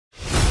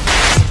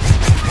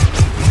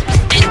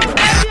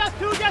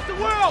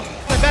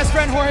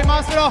Jorge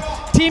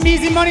Masvidal, Team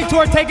Easy Money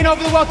Tour taking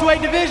over the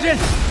welterweight division.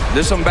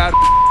 There's some bad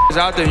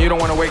out there and you don't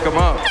want to wake them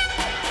up.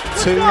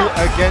 Two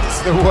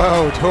against the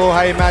world,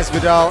 Jorge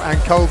Masvidal and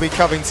Colby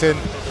Covington.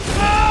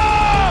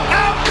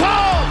 Out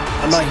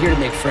cold! I'm not here to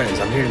make friends,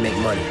 I'm here to make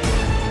money.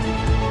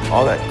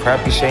 All that crap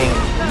you're saying,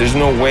 there's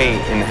no way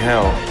in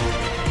hell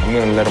I'm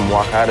gonna let him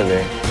walk out of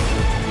there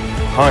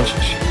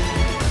conscious.